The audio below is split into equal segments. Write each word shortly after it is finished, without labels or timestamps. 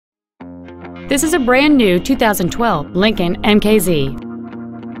This is a brand new 2012 Lincoln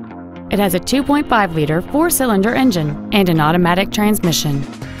MKZ. It has a 2.5-liter four-cylinder engine and an automatic transmission.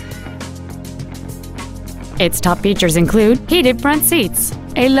 Its top features include heated front seats,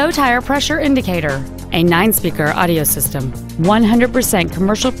 a low tire pressure indicator, a 9-speaker audio system, 100%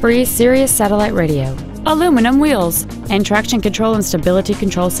 commercial-free Sirius satellite radio, aluminum wheels, and traction control and stability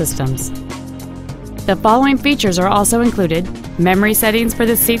control systems. The following features are also included: memory settings for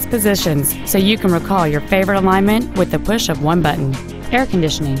the seat's positions so you can recall your favorite alignment with the push of one button, air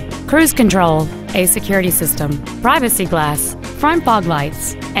conditioning, cruise control, a security system, privacy glass, front fog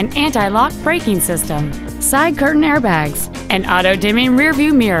lights, an anti-lock braking system, side curtain airbags, an auto-dimming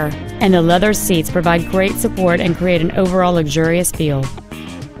rearview mirror, and the leather seats provide great support and create an overall luxurious feel.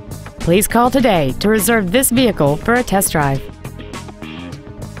 Please call today to reserve this vehicle for a test drive.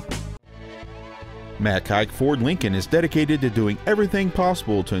 Matt Haik Ford Lincoln is dedicated to doing everything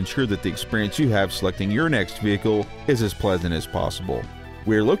possible to ensure that the experience you have selecting your next vehicle is as pleasant as possible.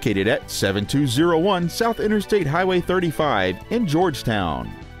 We're located at 7201 South Interstate Highway 35 in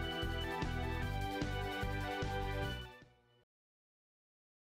Georgetown.